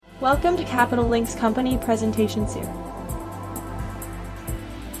Welcome to Capital Link's company presentation series.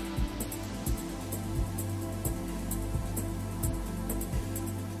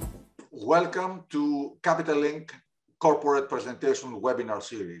 Welcome to Capital Link Corporate Presentation Webinar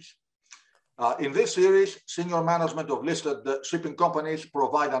Series. In this series, senior management of listed shipping companies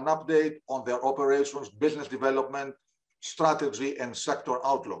provide an update on their operations, business development, strategy, and sector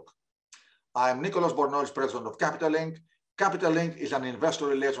outlook. I'm Nicholas Bornoulis, president of Capital Link. Capital Link is an investor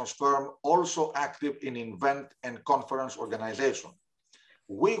relations firm also active in event and conference organization.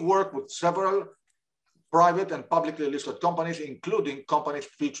 We work with several private and publicly listed companies, including companies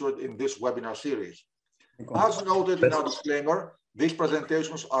featured in this webinar series. As noted in our disclaimer, these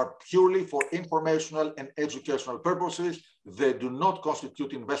presentations are purely for informational and educational purposes. They do not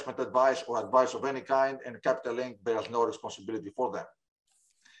constitute investment advice or advice of any kind, and Capital Link bears no responsibility for them.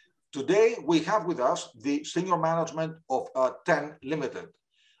 Today, we have with us the senior management of TEN Limited.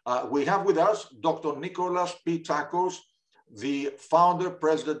 We have with us Dr. Nicholas P. Tsakos, the founder,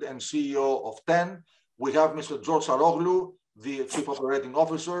 president, and CEO of TEN. We have Mr. George Saroglu, the Chief Operating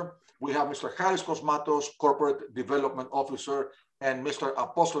Officer. We have Mr. Haris Kosmatos, Corporate Development Officer, and Mr.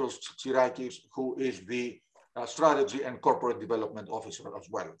 Apostolos Tsirakis, who is the Strategy and Corporate Development Officer as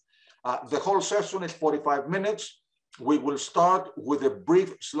well. The whole session is 45 minutes. We will start with a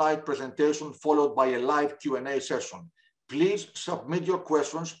brief slide presentation followed by a live Q&A session. Please submit your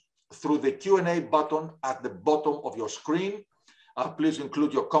questions through the Q&A button at the bottom of your screen. Please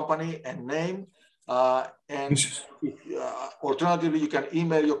include your company and name. Alternatively, you can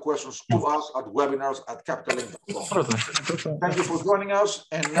email your questions to us at webinars@capitallink.com. Thank you for joining us.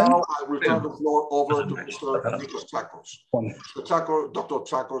 And now I will turn the floor over to Mr. Nikos Tsakos. Dr.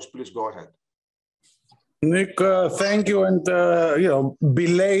 Tsakos, please go ahead. Nick, thank you, and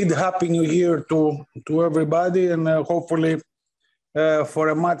belated Happy New Year to everybody, and hopefully for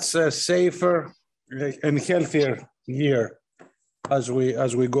a much safer and healthier year as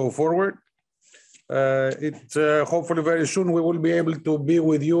we go forward. Hopefully very soon we will be able to be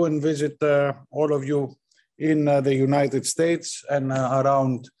with you and visit all of you in the United States and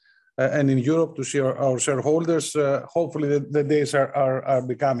around and in Europe to see our shareholders. Hopefully the days are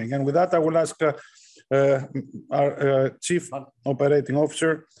becoming. And with that, I will ask our Chief Operating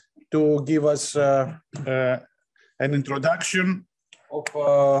Officer to give us an introduction of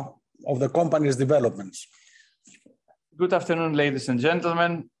the company's developments. Good afternoon, ladies and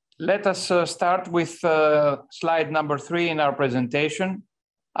gentlemen. Let us start with slide number 3 in our presentation.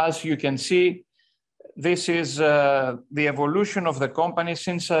 As you can see, this is the evolution of the company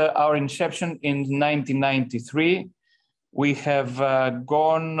since our inception in 1993. We have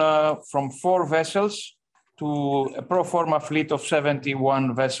gone from 4 vessels to a pro forma fleet of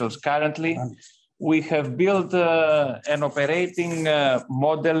 71 vessels currently. We have built an operating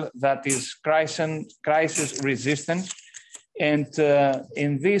model that is crisis resistant. And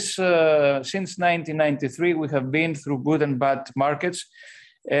in this, since 1993, we have been through good and bad markets.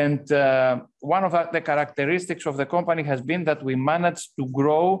 And one of the characteristics of the company has been that we managed to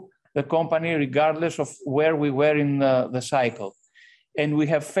grow the company regardless of where we were in the cycle. And we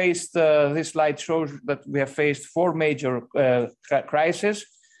have faced, this slide shows that we have faced 4 major crises.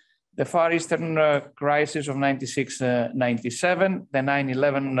 The Far Eastern crisis of 96-97, the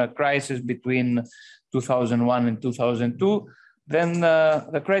 9/11 crisis between 2001 and 2002, then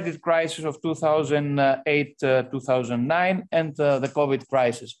the credit crisis of 2008-2009, and the COVID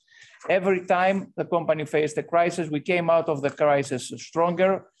crisis. Every time the company faced a crisis, we came out of the crisis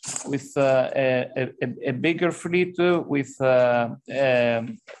stronger, with a bigger fleet, with a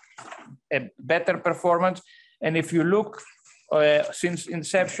better performance. And if you look, since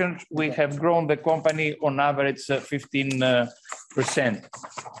inception, we have grown the company on average 15%.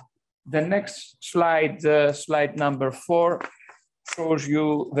 The next slide, slide number 4, shows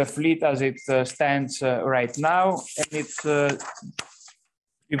you the fleet as it stands right now, and it's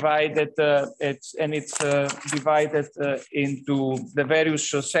divided. Divided into the various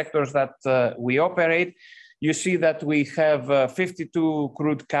sectors that we operate. You see that we have 52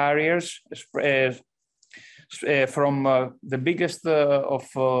 crude carriers, from the biggest of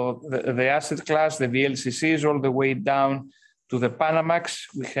the asset class, the VLCCs, all the way down to the Panamax.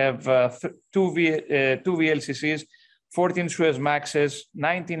 We have 2 VLCCs, 14 Suezmaxes,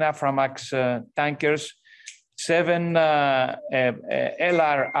 19 Aframax tankers, 7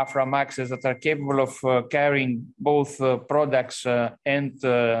 LR Aframaxes that are capable of carrying both products and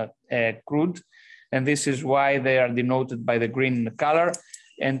crude. And this is why they are denoted by the green color.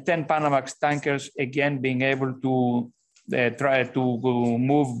 And 10 Panamax tankers, again, being able to try to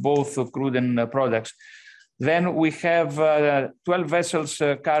move both crude and products. Then we have 12 vessels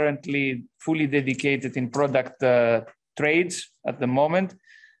currently fully dedicated in product trades at the moment,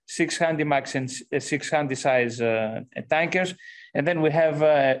 6 Handymax and 6 Handysize tankers. And then we have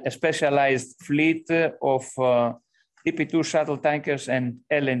a specialized fleet of DP2 shuttle tankers and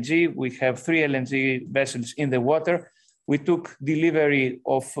LNG. We have 3 LNG vessels in the water. We took delivery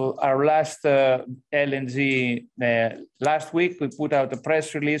of our last LNG last week. We put out a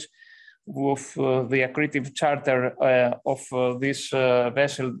press release with the accretive charter of this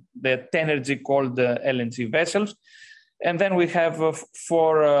vessel, the Tenergy called LNG vessels. And then we have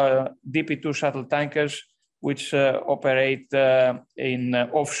 4 DP2 shuttle tankers which operate in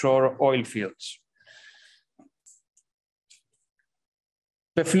offshore oil fields.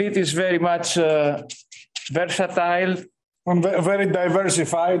 The fleet is very much versatile. And very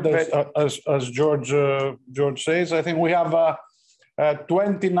diversified, as George says. I think we have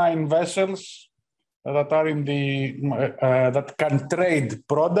 29 vessels that are in the that can trade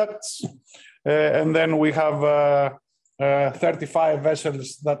products, and then we have 35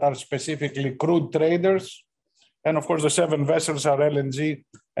 vessels that are specifically crude traders, and of course the 7 vessels are LNG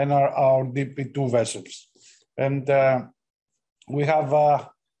and are our DP2 vessels, and we have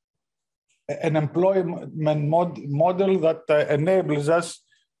an employment model that enables us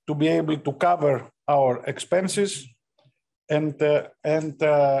to be able to cover our expenses and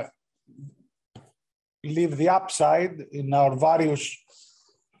leave the upside in our various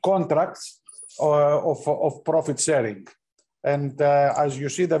contracts of profit sharing. And as you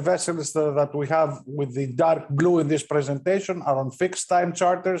see, the vessels that we have with the dark blue in this presentation are on fixed time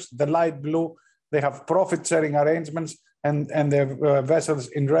charters. The light blue, they have profit sharing arrangements, and the vessels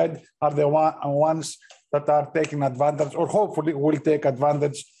in red are the ones that are taking advantage, or hopefully will take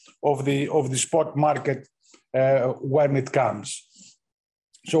advantage of the spot market when it comes.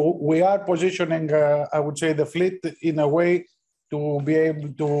 So we are positioning, I would say, the fleet in a way to be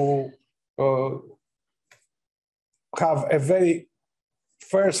able to have a very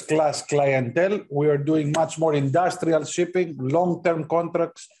first-class clientele. We are doing much more industrial shipping, long-term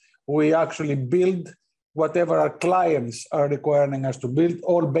contracts. We actually build whatever our clients are requiring us to build,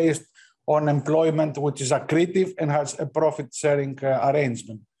 all based on employment, which is accretive and has a profit-sharing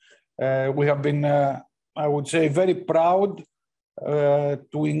arrangement. We have been, I would say, very proud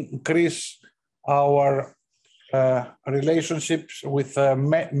to increase our relationships with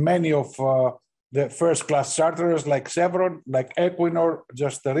many of the first-class charterers like Chevron, like Equinor,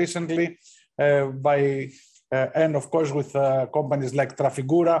 just recently, and of course with companies like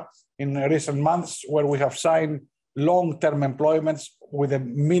Trafigura in recent months, where we have signed long-term employments with a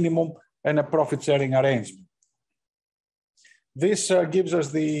minimum and a profit-sharing arrangement. This gives us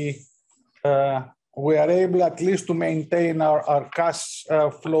the, we are able at least to maintain our cash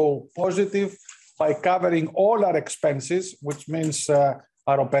flow positive by covering all our expenses, which means our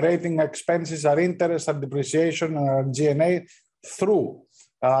operating expenses, our interest, our depreciation, and our G&A through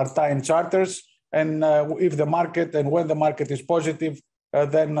our time charters. And if the market and when the market is positive,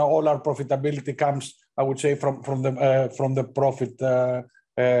 then all our profitability comes, I would say, from the profit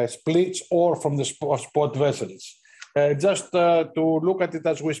splits or from the spot vessels. Just to look at it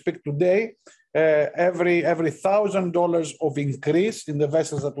as we speak today, every $1,000 of increase in the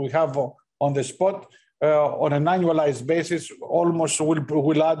vessels that we have on the spot on an annualized basis almost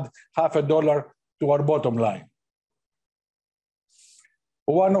will add $0.50 to our bottom line.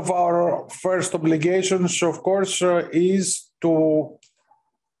 One of our first obligations, of course, is to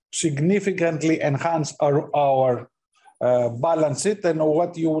significantly enhance our balance sheet. And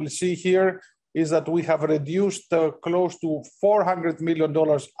what you will see here is that we have reduced close to $400 million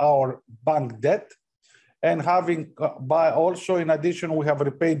our bank debt. And having also, in addition, we have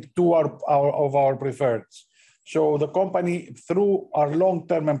repaid 2 of our preferreds. So the company, through our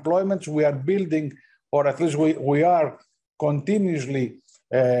long-term employments, we are building, or at least we are continuously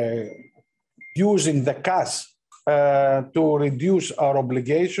using the cash to reduce our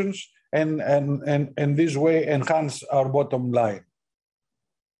obligations and this way enhance our bottom line.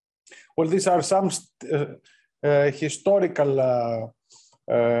 Well, these are some historical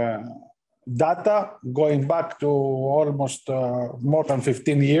data going back to almost more than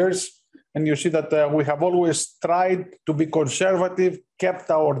 15 years. And you see that we have always tried to be conservative, kept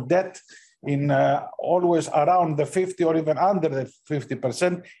our debt in always around the 50 or even under the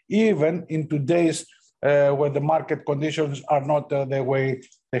 50%, even in today's where the market conditions are not the way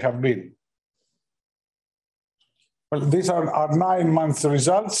they have been. Well, these are our 9 months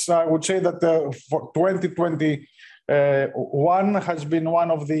results. I would say that for 2021 has been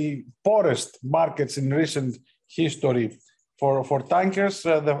one of the poorest markets in recent history for tankers.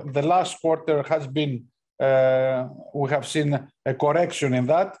 The last quarter has been we have seen a correction in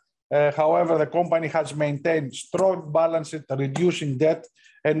that. However, the company has maintained strong balance sheet, reducing debt,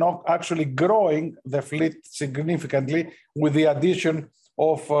 and not actually growing the fleet significantly with the addition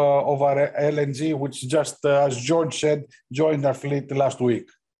of our LNG, which just, as George said, joined our fleet last week.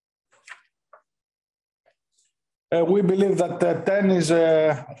 We believe that 10 is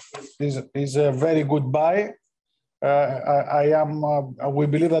a very good buy. We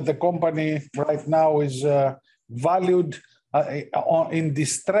believe that the company right now is valued in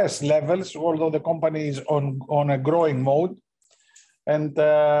distress levels, although the company is on a growing mode. And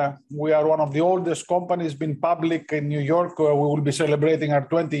we are one of the oldest companies been public in New York. We will be celebrating our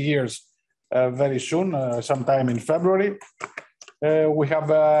 20 years very soon, sometime in February. We have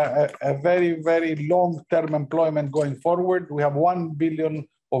a very, very long-term employment going forward. We have $1 billion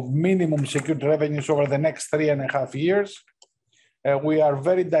of minimum secured revenues over the next 3.5 years. We are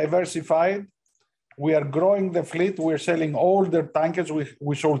very diversified. We are growing the fleet. We're selling older tankers.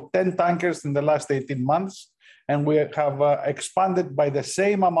 We sold 10 tankers in the last 18 months, and we have expanded by the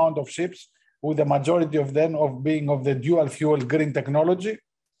same amount of ships, with the majority of them being of the dual fuel green technology.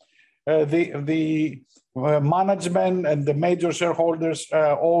 The management and the major shareholders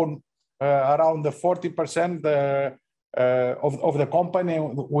own around the 40% of the company.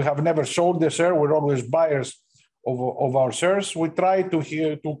 We have never sold the share. We're always buyers of our shares. We try to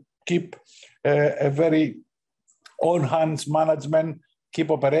keep a very on-hands management, keep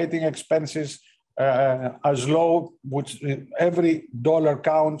operating expenses as low, which every dollar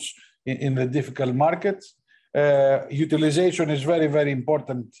counts in the difficult markets. Utilization is very, very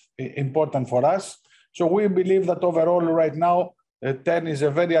important for us. So we believe that overall right now, 10 is a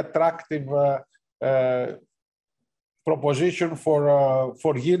very attractive proposition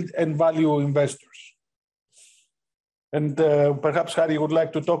for yield and value investors. And perhaps Harry would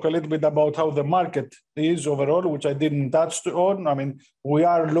like to talk a little bit about how the market is overall, which I didn't touch on. I mean, we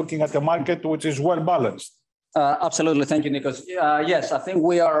are looking at a market which is well balanced. Absolutely. Thank you, Nikos. Yes, I think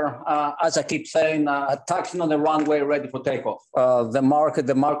we are, as I keep saying, taxiing on the runway ready for takeoff. The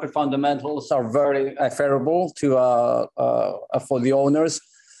market fundamentals are very favorable for the owners.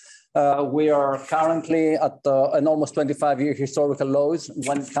 We are currently at an almost 25-year historical lows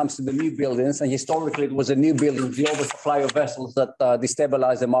when it comes to the new buildings. And historically, it was a new building, the oversupply of vessels that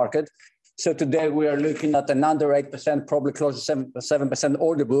destabilized the market. So today we are looking at an under 8%, probably close to 7%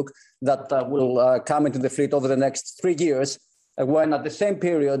 order book that will come into the fleet over the next 3 years. When at the same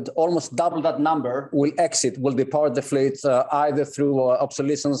period, almost double that number will depart the fleet either through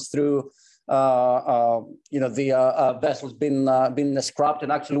obsolescence, through the vessels been scrapped.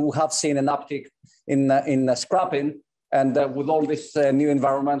 And actually, we have seen an uptick in scrapping. And with all these new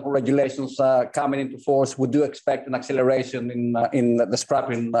environmental regulations coming into force, we do expect an acceleration in the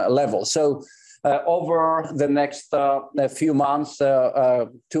scrapping level. So over the next few months, 2 or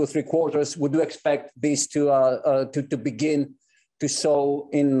 3 quarters, we do expect these to begin to show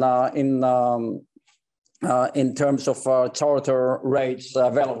in terms of charter rates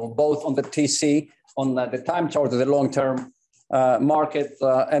available, both on the TC, on the time charter, the long-term market,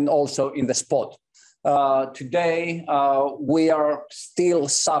 and also in the spot. Today, we are still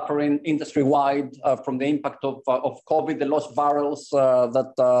suffering industry-wide from the impact of COVID, the lost barrels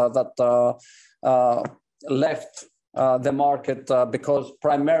that left the market because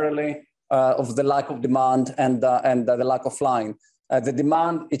primarily of the lack of demand and the lack of flying. The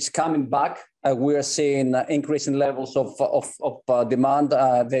demand is coming back. We are seeing increasing levels of demand.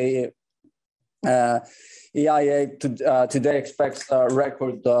 The EIA today expects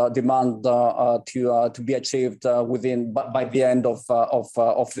record demand to be achieved by the end of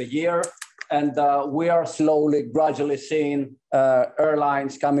the year, and we are gradually seeing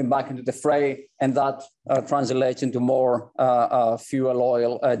airlines coming back into the fray, and that translates into more fuel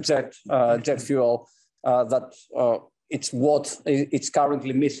oil, jet fuel. That it's what it's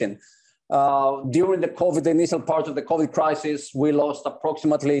currently missing. During the initial part of the COVID crisis, we lost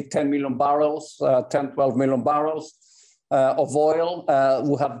approximately 10 million barrels, 12 million barrels of oil.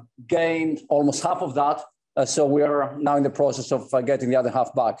 We have gained almost half of that. So we are now in the process of getting the other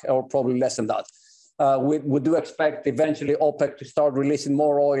half back, or probably less than that. We do expect eventually OPEC to start releasing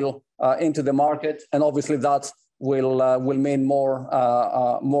more oil into the market. And obviously that will mean more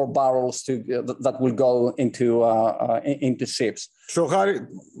barrels that will go into ships. So Harry,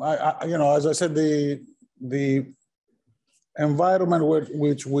 as I said, the environment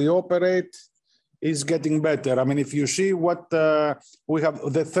which we operate is getting better. I mean, if you see what we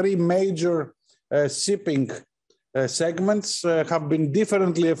have, the 3 major shipping segments have been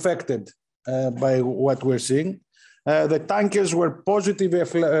differently affected by what we're seeing. The tankers were positively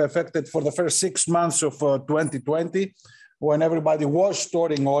affected for the first 6 months of 2020, when everybody was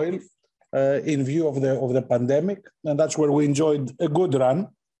storing oil in view of the pandemic, and that's where we enjoyed a good run.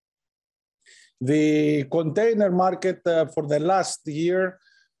 The container market for the last year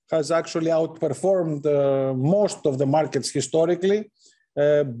has actually outperformed most of the markets historically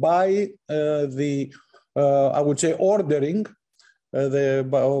by the, I would say, ordering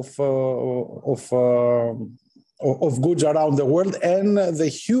of goods around the world and the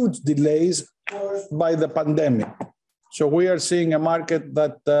huge delays caused by the pandemic. So we are seeing a market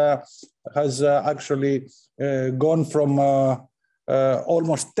that has actually gone from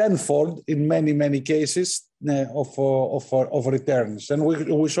almost tenfold in many cases of returns. And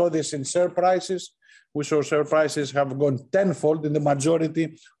we saw this in share prices. We saw share prices have gone tenfold in the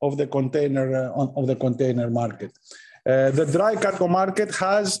majority of the container market. The dry cargo market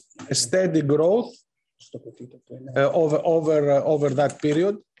has a steady growth over that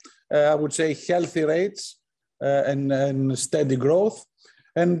period. I would say healthy rates and steady growth.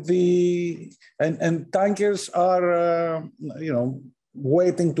 And tankers are,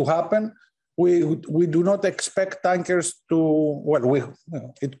 waiting to happen. We do not expect tankers to. Well,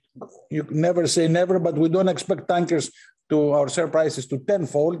 you never say never, but we don't expect tankers to our share prices to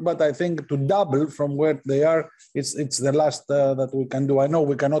tenfold. But I think to double from where they are, it's the last that we can do. I know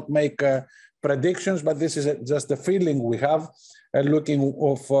we cannot make predictions, but this is just a feeling we have. Looking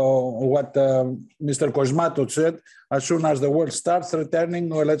of what Mr. Kosmatos said, as soon as the world starts returning,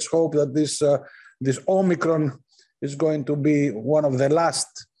 well, let's hope that this Omicron is going to be one of the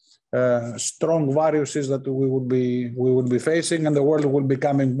last strong viruses that we would be facing, and the world will be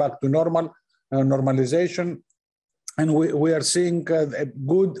coming back to normalization. And we are seeing a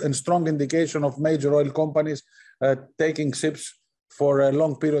good and strong indication of major oil companies taking ships for a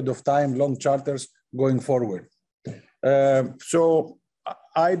long period of time, long charters going forward. So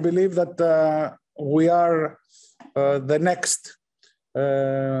I believe that we are the next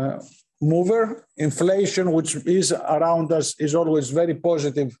mover. Inflation, which is around us, is always very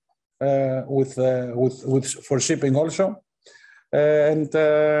positive for shipping also. And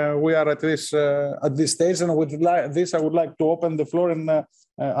we are at this stage, and with this, I would like to open the floor and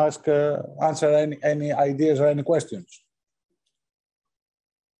answer any ideas or any questions.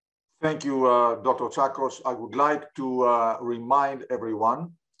 Thank you, Dr. Tsakos. I would like to remind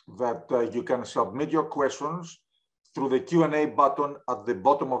everyone that you can submit your questions through the Q&A button at the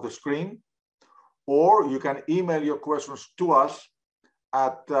bottom of the screen, or you can email your questions to us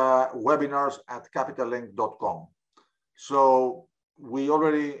at webinars@capitallink.com. So we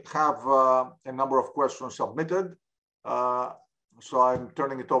already have a number of questions submitted. So I'm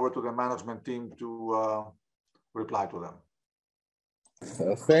turning it over to the management team to reply to them.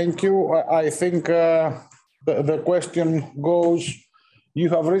 Thank you. I think the question goes, you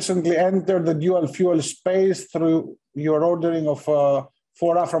have recently entered the dual fuel space through your ordering of 4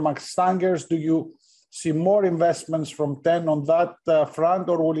 Aframax tankers. Do you see more investments from TEN on that front,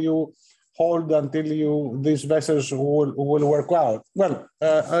 or will you hold until these vessels will work out? Well,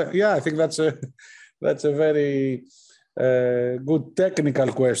 yeah, I think that's a very good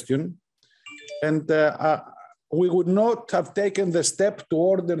technical question. And we would not have taken the step to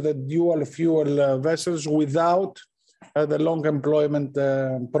order the dual fuel vessels without the long employment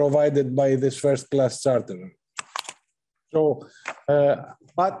provided by this first-class charterer. So,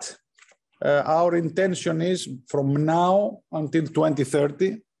 but our intention is from now until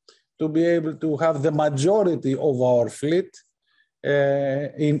 2030 to be able to have the majority of our fleet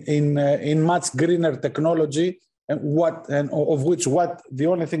in much greener technology, and of which the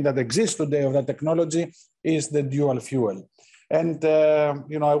only thing that exists today of that technology is the dual fuel. And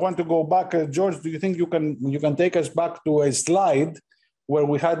I want to go back, George. Do you think you can take us back to a slide where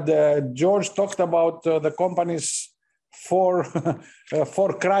we had George talked about the company's four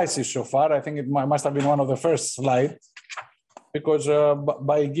crises so far? I think it must have been one of the first slides, because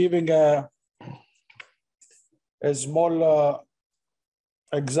by giving a small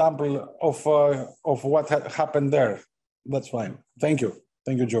example of what had happened there. That's fine. Thank you,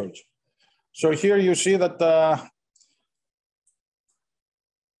 George. So here you see that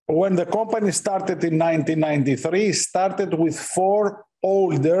when the company started in 1993, started with 4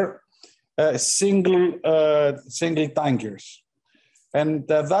 older single tankers, and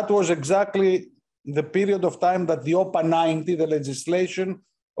that was exactly the period of time that the OPA 90, the legislation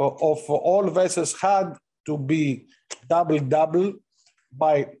of all vessels, had to be double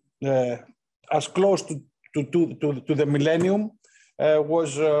by as close to the millennium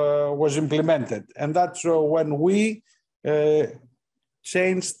was implemented. And that's when we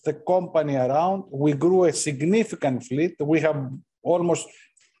changed the company around. We grew a significant fleet. We have almost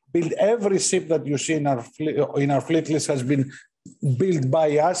built every ship that you see in our fleet list has been built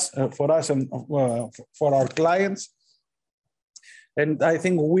by us, for us and for our clients. And I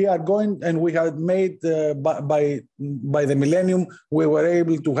think we are going, and we have made by the millennium, we were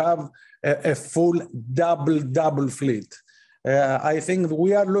able to have a full double fleet. I think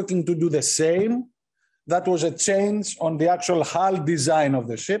we are looking to do the same. That was a change on the actual hull design of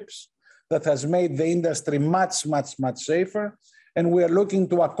the ships that has made the industry much safer. And we are looking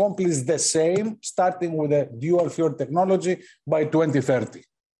to accomplish the same, starting with a dual fuel technology by 2030.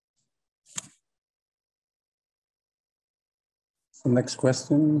 Next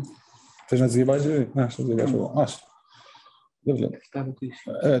question. Today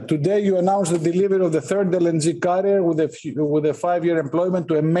you announced the delivery of the third LNG carrier with a 5-year employment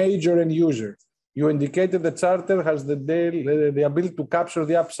to a major end user. You indicated the charter has the ability to capture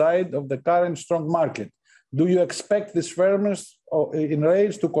the upside of the current strong market. Do you expect this firmness in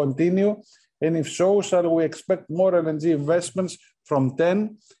rates to continue? And if so, shall we expect more LNG investments from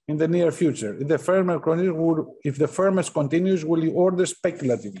TEN in the near future? If the firmness continues, will you order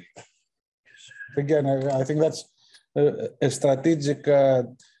speculatively? Again, I think that's a strategic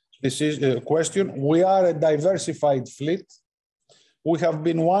question. We are a diversified fleet. We have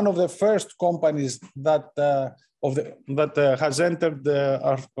been one of the first companies that has entered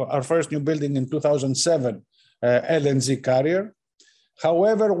our first new building in 2007, LNG carrier.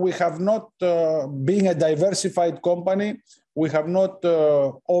 However, we have not, being a diversified company, we have not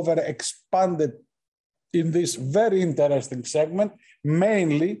over-expanded in this very interesting segment,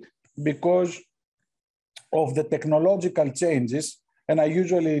 mainly because of the technological changes. And I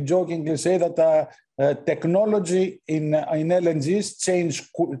usually jokingly say that technology in LNGs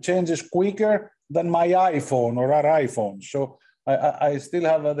changes quicker than my iPhone or our iPhone. So I still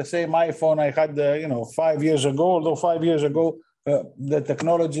have the same iPhone I had 5 years ago, although 5 years ago, the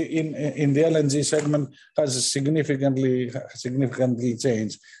technology in the LNG segment has significantly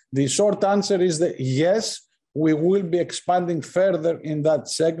changed. The short answer is that yes, we will be expanding further in that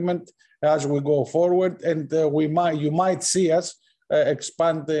segment as we go forward, and you might see us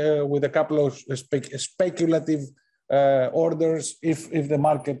expand with a couple of speculative orders if the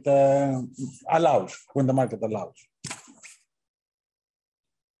market allows, when the market allows.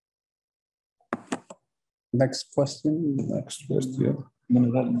 Next question.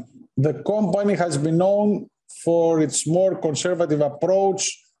 The company has been known for its more conservative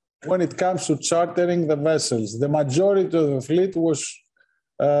approach when it comes to chartering the vessels. The majority of the fleet was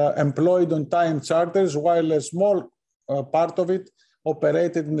employed on time charters, while a small part of it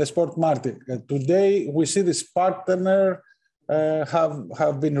operated in the spot market. Today, we see this pattern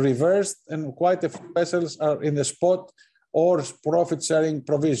have been reversed, and quite a few vessels are in the spot or profit-sharing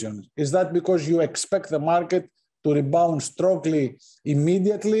provisions. Is that because you expect the market to rebound strongly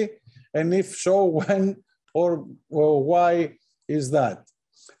immediately? And if so, when or why is that?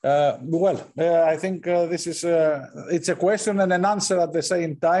 I think this is it's a question and an answer at the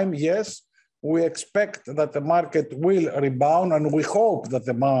same time. Yes, we expect that the market will rebound, and we hope that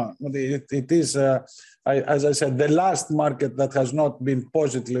it is, as I said, the last market that has not been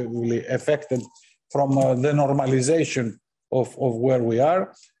positively affected from the normalization of where we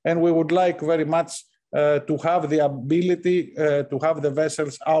are. And we would like very much to have the ability to have the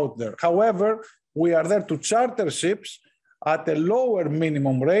vessels out there. However, we are there to charter ships at a lower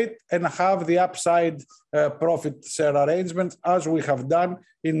minimum rate and have the upside profit share arrangement, as we have done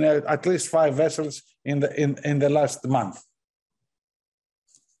in at least 5 vessels in the last month.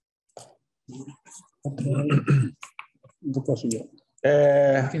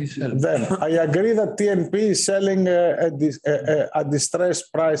 Then I agree that TNP is selling at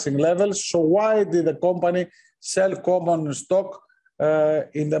distressed pricing levels. So why did the company sell common stock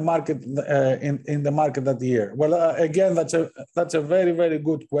in the market in the market that year? Well, again, that's a very, very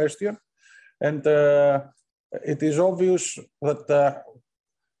good question, and it is obvious that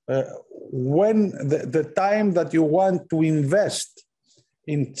when the time that you want to invest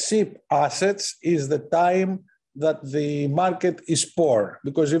in cheap assets is the time that the market is poor,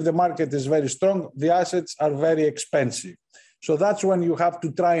 because if the market is very strong, the assets are very expensive. So that's when you have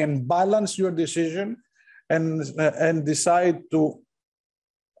to try and balance your decision and decide to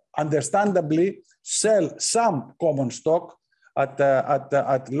understandably sell some common stock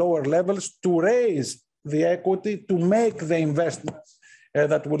at lower levels to raise the equity to make the investments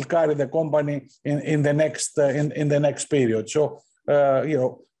that will carry the company in the next period. So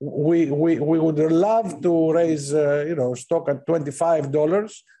we would love to raise stock at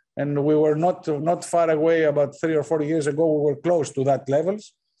 $25 and we were not far away. About 3 or 4 years ago, we were close to that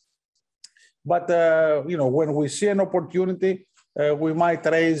levels. But when we see an opportunity, we might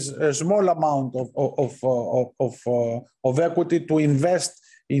raise a small amount of equity to invest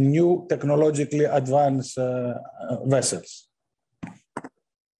in new technologically advanced vessels.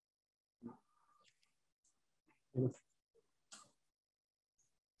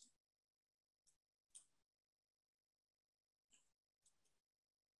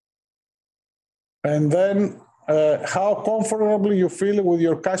 And then, how comfortable you feel with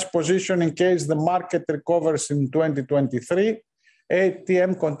your cash position in case the market recovers in 2023?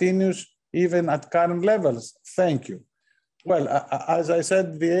 ATM continues even at current levels. Thank you. Well, as I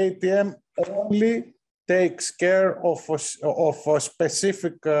said, the ATM only takes care of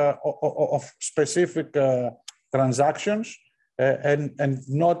specific transactions and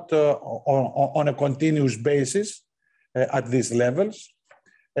not on a continuous basis at these levels.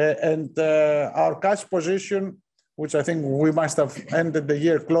 And our cash position, which I think we must have ended the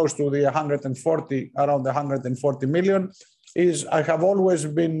year close to the around 140 million, I have always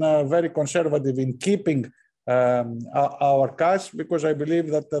been very conservative in keeping our cash, because I believe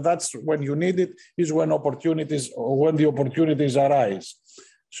that that's when you need it, is when the opportunities arise.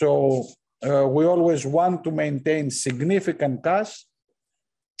 So we always want to maintain significant cash.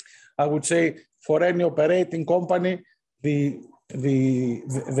 I would say for any operating company, the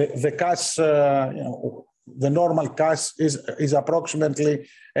cash, the normal cash is approximately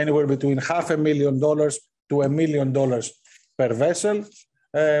anywhere between $500,000 to $1 million per vessel.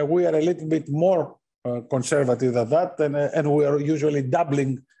 We are a little bit more conservative than that, and we are usually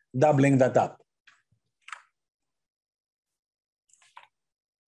doubling that up.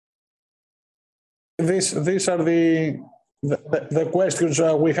 These are the questions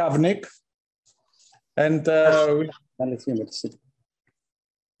we have, Nick, and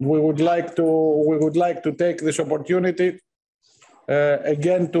we would like to take this opportunity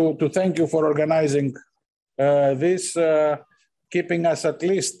again to thank you for organizing this, keeping us at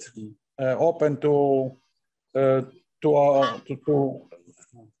least open to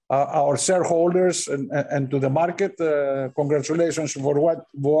our shareholders and to the market. Congratulations for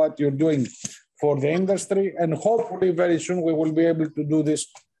what you're doing for the industry, and hopefully very soon we will be able to do this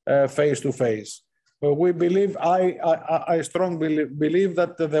face to face. We believe, I strongly believe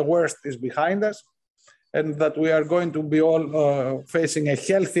that the worst is behind us, and that we are going to be all facing a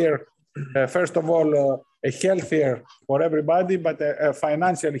healthier, first of all, a healthier for everybody, but a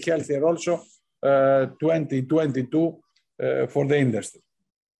financially healthier also 2022 for the industry.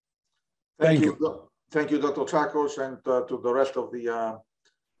 Thank you. Thank you, Dr. Tsakos, and to the rest of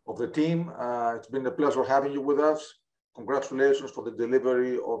the team. It's been a pleasure having you with us. Congratulations for the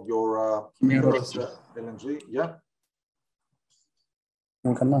delivery of your first LNG. Yeah.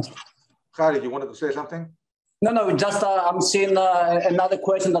 Harry, you wanted to say something? No, just I'm seeing another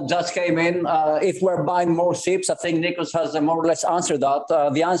question that just came in. If we're buying more ships, I think Nikos has more or less answered that.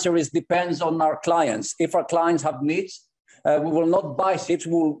 The answer is depends on our clients. If our clients have needs, we will not buy ships,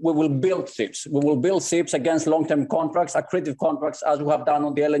 we will build ships. We will build ships against long-term contracts, accretive contracts, as we have done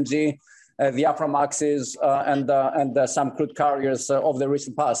on the LNG, the Aframaxes, and some crude carriers of the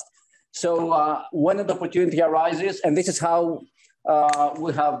recent past. So when an opportunity arises, and this is how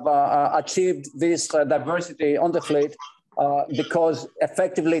we have achieved this diversity on the fleet, because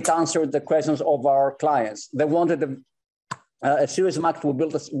effectively it answered the questions of our clients. They wanted a Suezmax, we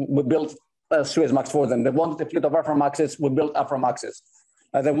built a Suezmax for them. They wanted a fleet of Aframaxes, we built Aframaxes.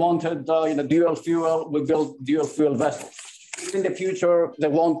 They wanted dual fuel, we built dual fuel vessels. In the future, they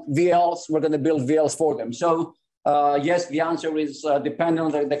want VLs, we're going to build VLs for them. So yes, the answer is depending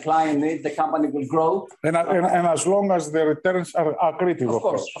on the client need, the company will grow. And as long as the returns are accretive, of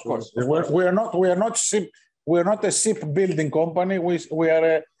course. We are not a shipbuilding company. We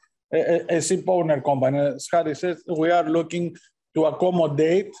are a ship owner company. As Harry says, we are looking to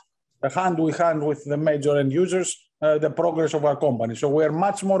accommodate hand in hand with the major end users the progress of our company. So we are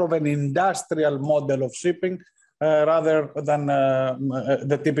much more of an industrial model of shipping rather than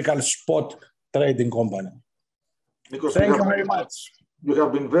the typical spot trading company. Because thank you very much. You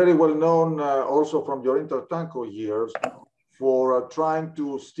have been very well known also from your Intertanko years for trying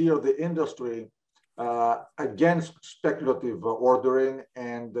to steer the industry against speculative ordering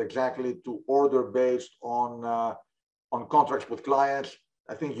and exactly to order based on contracts with clients.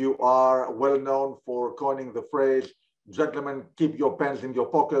 I think you are well known for coining the phrase, gentlemen, keep your pens in your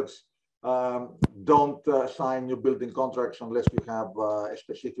pockets. Don't sign new building contracts unless you have a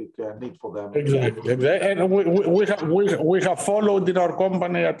specific need for them. Exactly. And we have followed in our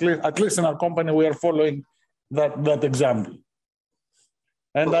company, at least in our company, we are following that example.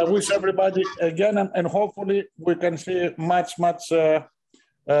 And I wish everybody again, and hopefully we can see much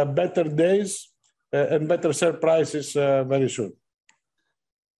better days and better share prices very soon.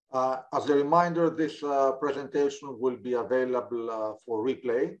 As a reminder, this presentation will be available for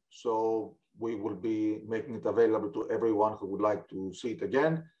replay. So we will be making it available to everyone who would like to see it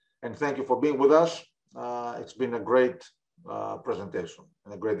again. And thank you for being with us. It's been a great presentation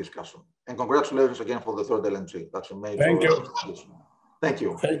and a great discussion. And congratulations again for the third LNG. That's amazing. Thank you. Thank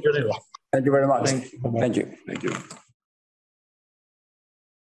you. Thank you, Nico. Thank you very much. Thank you. Thank you. Thank you.